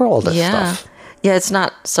pay for all this stuff. Yeah, it's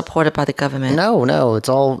not supported by the government. No, it's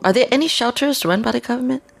all... Are there any shelters run by the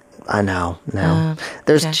government? No.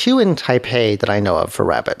 There's 2 in Taipei that I know of for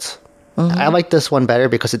rabbits. I like this one better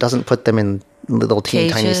because it doesn't put them in little teeny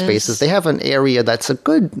tiny spaces. They have an area that's a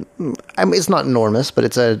good... I mean, it's not enormous, but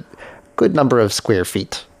it's a good number of square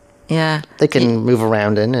feet. Yeah. They can move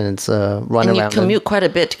around in, and it's run around. And you commute quite a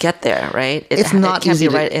bit to get there, right? It's not easy.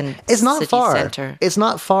 Right in it's not city far. Center. It's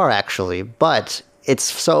not far, actually, but it's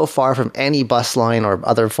so far from any bus line or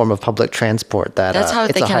other form of public transport that that's how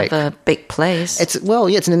it's they a can hike. have a big place. It's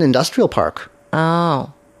an industrial park.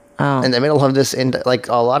 Oh. In the middle of this, like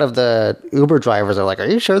a lot of the Uber drivers are like, "Are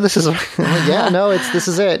you sure this is?" Yeah, no, this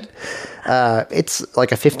is it. It's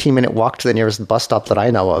like a 15-minute walk to the nearest bus stop that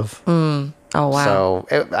I know of. Oh wow! So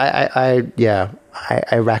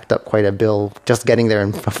I racked up quite a bill just getting there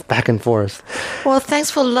and back and forth. Well,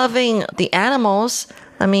 thanks for loving the animals.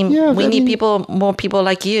 I mean, we need more people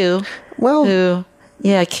like you. Well, who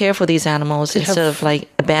care for these animals instead of like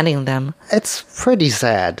abandoning them. It's pretty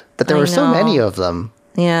sad that there were so many of them.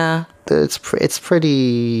 Yeah. It's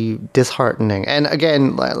pretty disheartening. And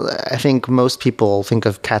again, I think most people think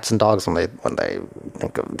of cats and dogs when they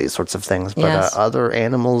think of these sorts of things, but other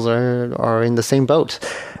animals are in the same boat.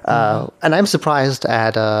 And I'm surprised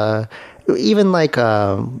at even like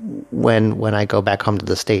when I go back home to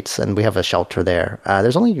the States and we have a shelter there.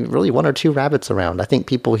 There's only really 1 or 2 rabbits around. I think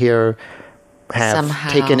people here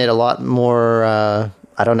have taken it a lot more.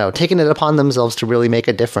 Taken it upon themselves to really make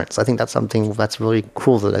a difference. I think that's something that's really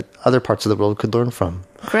cool that other parts of the world could learn from.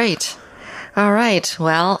 Great. All right.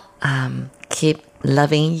 Well, keep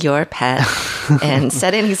loving your pet and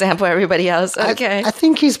set an example for everybody else. Okay. I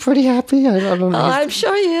think he's pretty happy. I don't know. I'm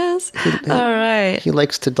sure he is. All right. He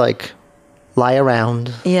likes to lie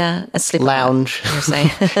around. Yeah. Sleep. Lounge. You're saying.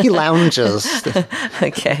 He lounges.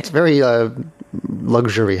 Okay. It's very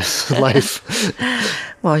luxurious life.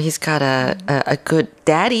 Well, he's got a good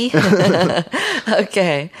daddy.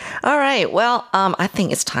 Okay. All right. Well, I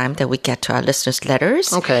think it's time that we get to our listeners'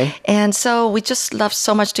 letters. Okay. And so we just love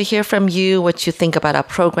so much to hear from you, what you think about our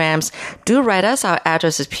programs. Do write us. Our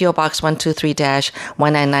address is PO Box 123-199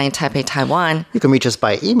 Taipei, Taiwan. You can reach us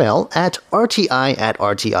by email at rti@rti.org.tw.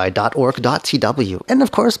 And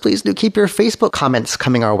of course, please do keep your Facebook comments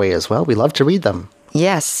coming our way as well. We love to read them.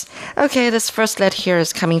 Yes. Okay, this first letter here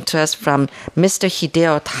is coming to us from Mr.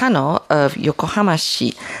 Hideo Tano of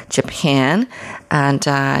Yokohama-shi, Japan. And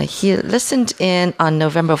he listened in on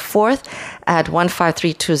November 4th at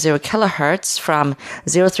 15320 kilohertz from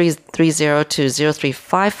 0330 to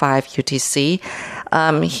 0355 UTC.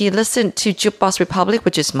 He listened to Jukebox Republic,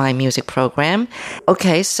 which is my music program.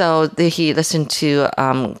 Okay, so he listened to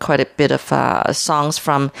quite a bit of songs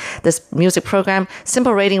from this music program.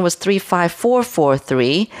 Simple rating was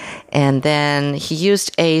 35443. And then he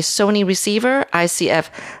used a Sony receiver,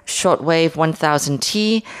 ICF shortwave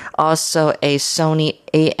 1000T, also a Sony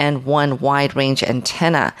AN1 wide range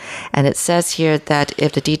antenna. And it says here that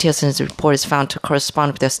if the details in his report is found to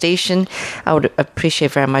correspond with your station, I would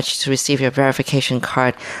appreciate very much to receive your verification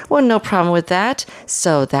card. Well, no problem with that.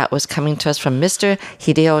 So that was coming to us from Mr.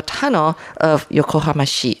 Hideo Tano of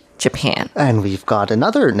Yokohama-shi, Japan. And we've got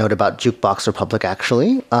another note about Jukebox Republic,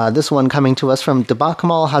 actually. This one coming to us from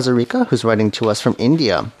Debakamal Hazarika, who's writing to us from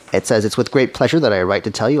India. It says, it's with great pleasure that I write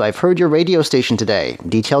to tell you I've heard your radio station today.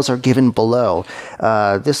 Details are given below.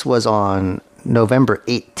 This was on November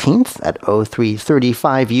 18th at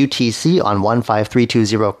 0335 UTC on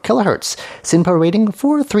 15320 kilohertz. SINPO rating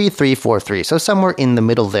 43343, so somewhere in the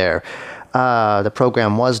middle there. The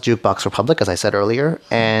program was Jukebox Republic, as I said earlier,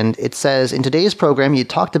 and it says, in today's program, you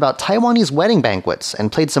talked about Taiwanese wedding banquets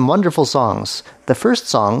and played some wonderful songs. The first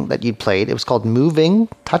song that you played, it was called Moving,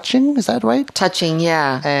 Touching, is that right? Touching,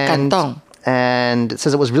 yeah. 感动. And it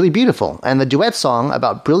says it was really beautiful. And the duet song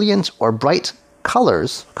about brilliant or bright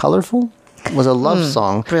colors, colorful, was a love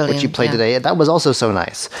song, which you played today. That was also so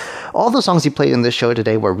nice. All the songs you played in this show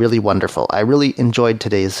today were really wonderful. I really enjoyed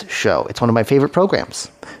today's show. It's one of my favorite programs.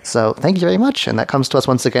 So thank you very much. And that comes to us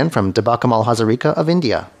once again from Debakamal Hazarika of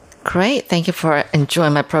India. Great. Thank you for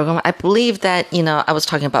enjoying my program. I believe that, I was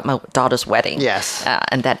talking about my daughter's wedding. Yes.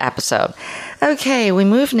 In that episode. Okay, we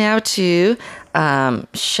move now to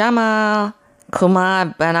Shama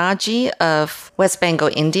Kumar Banerjee of West Bengal,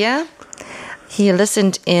 India. He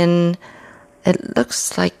listened in, it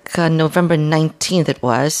looks like November 19th it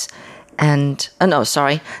was, and,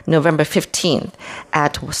 November 15th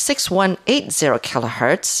at 6180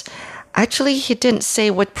 kilohertz. Actually, he didn't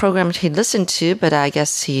say what program he listened to, but I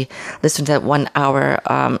guess he listened to that 1 hour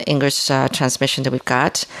English transmission that we've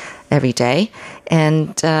got every day,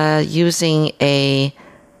 and using a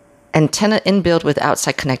antenna inbuilt with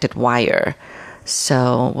outside connected wire.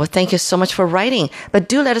 So, well, thank you so much for writing. But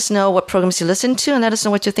do let us know what programs you listen to and let us know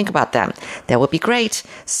what you think about them. That would be great.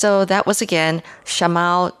 So that was, again,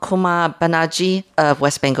 Shamal Kumar Banerjee of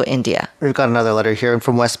West Bengal, India. We've got another letter here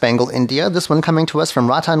from West Bengal, India. This one coming to us from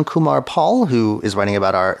Ratan Kumar Paul, who is writing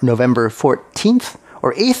about our November 14th,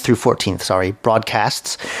 or 8th through 14th,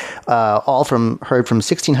 broadcasts, all heard from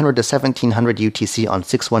 1600 to 1700 UTC on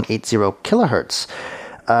 6180 kilohertz.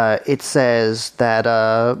 It says that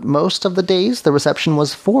most of the days the reception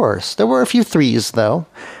was 4s. There were a few 3s, though.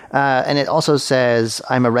 And it also says,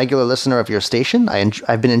 I'm a regular listener of your station.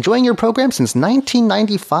 I've been enjoying your program since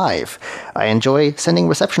 1995. I enjoy sending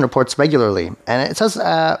reception reports regularly. And it says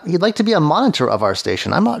he'd like to be a monitor of our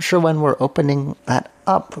station. I'm not sure when we're opening that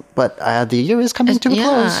up, but the year is coming to a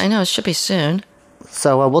close. Yeah, I know. It should be soon.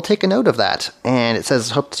 So we'll take a note of that. And it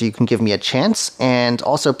says, hope you can give me a chance. And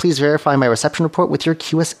also, please verify my reception report with your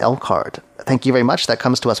QSL card. Thank you very much. That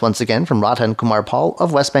comes to us once again from Ratan Kumar Paul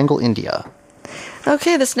of West Bengal, India.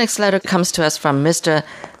 Okay, this next letter comes to us from Mr.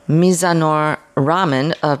 Mizanur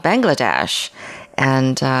Rahman of Bangladesh.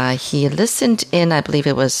 And he listened in, I believe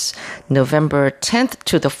it was November 10th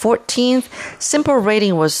to the 14th. Simple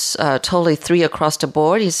rating was totally 3 across the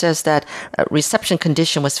board. He says that reception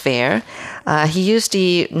condition was fair. He used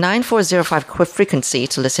the 9405 frequency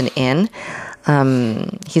to listen in.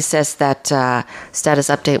 He says that Status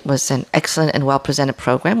Update was an excellent and well-presented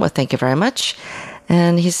program. Well, thank you very much.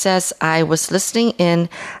 And he says, I was listening in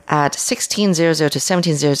at 1600 to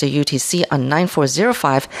 1700 UTC on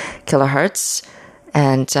 9405 kilohertz.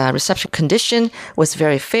 And reception condition was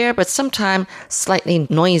very fair, but sometimes slightly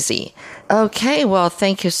noisy. Okay, well,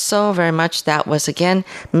 thank you so very much. That was, again,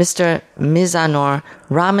 Mr. Mizanur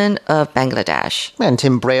Rahman of Bangladesh. And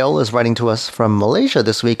Tim Braille is writing to us from Malaysia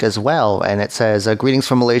this week as well. And it says, greetings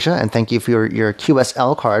from Malaysia, and thank you for your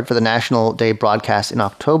QSL card for the National Day broadcast in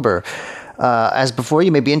October. As before,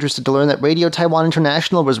 you may be interested to learn that Radio Taiwan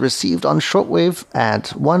International was received on shortwave at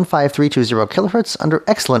 15320 kilohertz under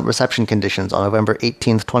excellent reception conditions on November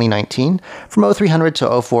 18th, 2019, from 0300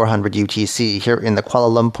 to 0400 UTC here in the Kuala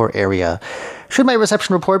Lumpur area. Should my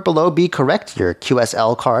reception report below be correct, your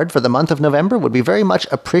QSL card for the month of November would be very much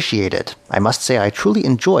appreciated. I must say I truly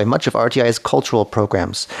enjoy much of RTI's cultural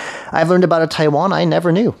programs. I've learned about a Taiwan I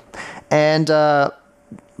never knew. And,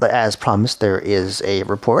 as promised, there is a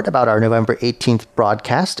report about our November 18th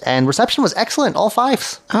broadcast, and reception was excellent, all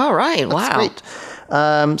fives. All right, That's wow. great.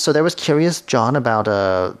 So there was Curious John about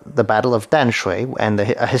the Battle of Danshui and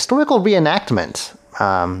a historical reenactment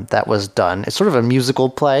that was done. It's sort of a musical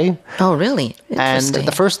play. Oh, really? And Interesting.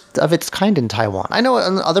 the first of its kind in Taiwan. I know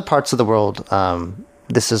in other parts of the world,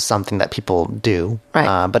 this is something that people do.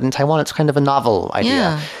 Right. But in Taiwan, it's kind of a novel idea.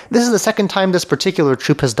 Yeah. This is the second time this particular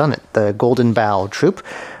troupe has done it, the Golden Bough troupe.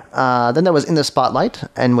 Then there was In the Spotlight,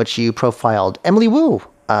 in which you profiled Emily Wu,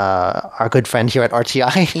 our good friend here at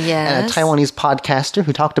RTI, and a Taiwanese podcaster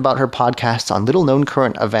who talked about her podcasts on little-known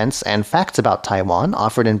current events and facts about Taiwan,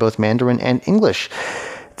 offered in both Mandarin and English.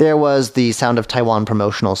 There was the Sound of Taiwan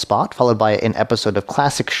promotional spot, followed by an episode of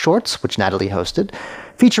Classic Shorts, which Natalie hosted,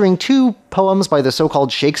 featuring 2 poems by the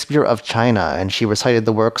so-called Shakespeare of China, and she recited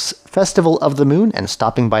the works Festival of the Moon and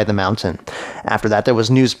Stopping by the Mountain. After that, there was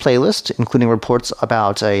News Playlist, including reports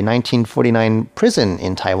about a 1949 prison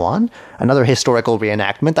in Taiwan, another historical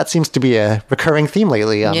reenactment. That seems to be a recurring theme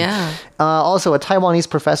lately. Also, a Taiwanese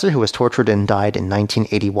professor who was tortured and died in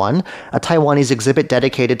 1981, a Taiwanese exhibit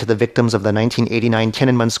dedicated to the victims of the 1989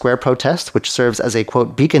 Tiananmen Square protests, which serves as a,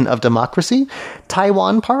 quote, beacon of democracy,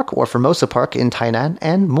 Taiwan Park or Formosa Park in Tainan,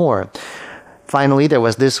 and more. Finally, there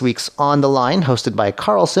was this week's On the Line, hosted by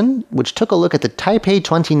Carlson, which took a look at the Taipei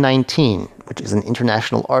 2019, which is an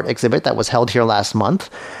international art exhibit that was held here last month.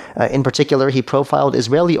 In particular, he profiled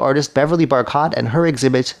Israeli artist Beverly Barkat and her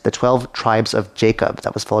exhibit, The 12 Tribes of Jacob.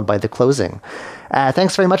 That was followed by the closing.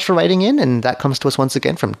 Thanks very much for writing in, and that comes to us once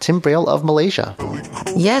again from Tim Braille of Malaysia.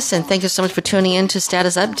 Yes, and thank you so much for tuning in to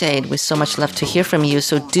Status Update. We so much love to hear from you,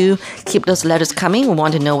 so do keep those letters coming. We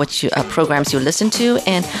want to know what programs you listen to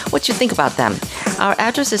and what you think about them. Our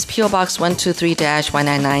address is PO Box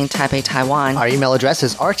 123-199 Taipei, Taiwan. Our email address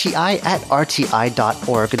is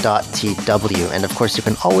rti@rti.org.tw. And of course, you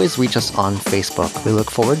can always reach us on Facebook. We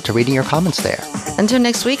look forward to reading your comments there. Until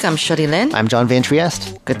next week, I'm Shirley Lin. I'm John Van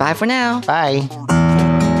Trieste. Goodbye for now. Bye.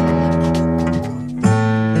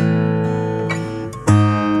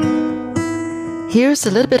 Here's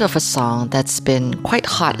a little bit of a song that's been quite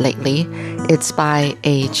hot lately. It's by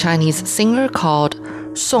a Chinese singer called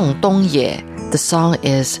Song Dongye. The song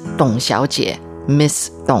is Dong Xiaojie, Miss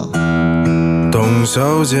Dong. 董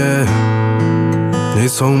小姐，你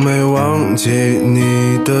从没忘记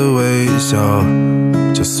你的微笑，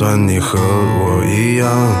就算你和我一样，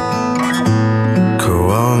渴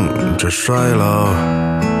望着衰老。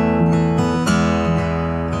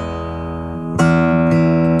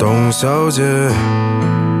董小姐，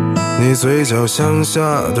你嘴角向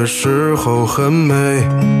下的时候很美，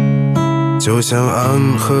就像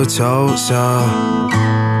安河桥下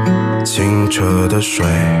清澈的水。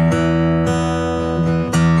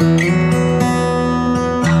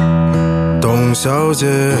董小姐，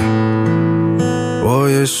我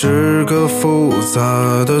也是个复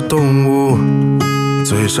杂的动物，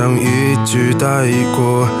嘴上一句带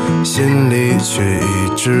过，心里却一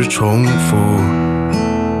直重复。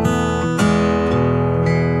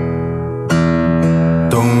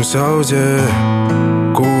董小姐，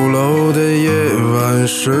鼓楼的夜晚，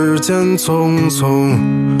时间匆匆，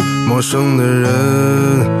陌生的人，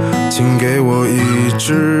请给我一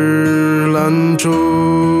支蜡烛。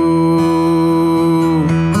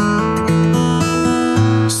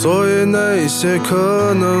所以那些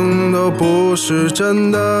可能都不是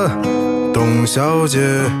真的，董小姐。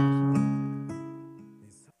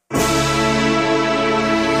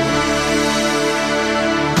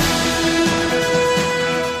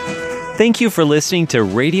Thank you for listening to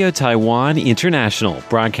Radio Taiwan International,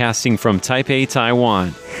 broadcasting from Taipei,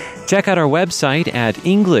 Taiwan. Check out our website at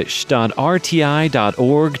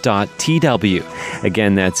english.rti.org.tw.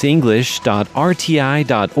 Again, that's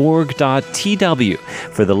english.rti.org.tw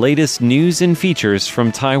for the latest news and features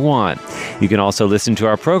from Taiwan. You can also listen to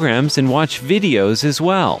our programs and watch videos as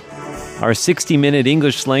well. Our 60-minute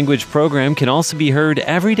English language program can also be heard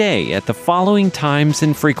every day at the following times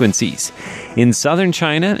and frequencies. In southern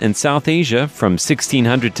China and South Asia from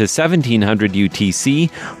 1600 to 1700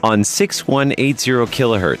 UTC on 6180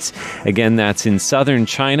 kHz. Again, that's in southern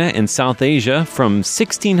China and South Asia from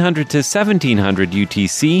 1600 to 1700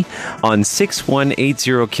 UTC on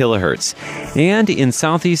 6180 kHz. And in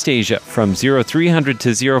Southeast Asia from 0300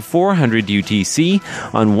 to 0400 UTC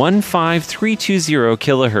on 15320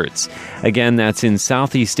 kHz. Again, that's in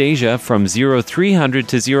Southeast Asia from 0300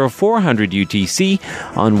 to 0400 UTC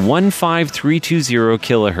on 15320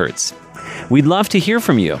 kHz. We'd love to hear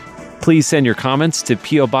from you. Please send your comments to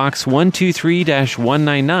P.O. Box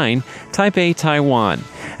 123-199, Taipei, Taiwan.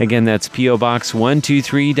 Again, that's P.O. Box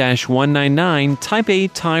 123-199, Taipei,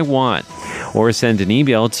 Taiwan. Or send an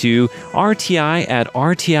email to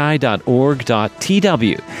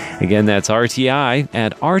rti@rti.org.tw. Again, that's rti@rti.org.tw.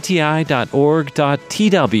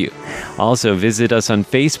 Also, visit us on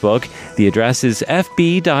Facebook. The address is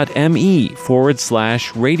fb.me/Radio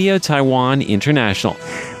Taiwan International.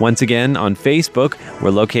 Once again, on Facebook, we're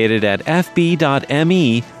located at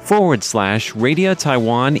fb.me/Radio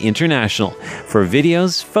Taiwan International for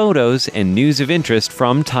videos, photos, and news of interest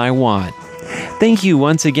from Taiwan. Thank you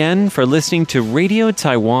once again for listening to Radio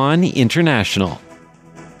Taiwan International.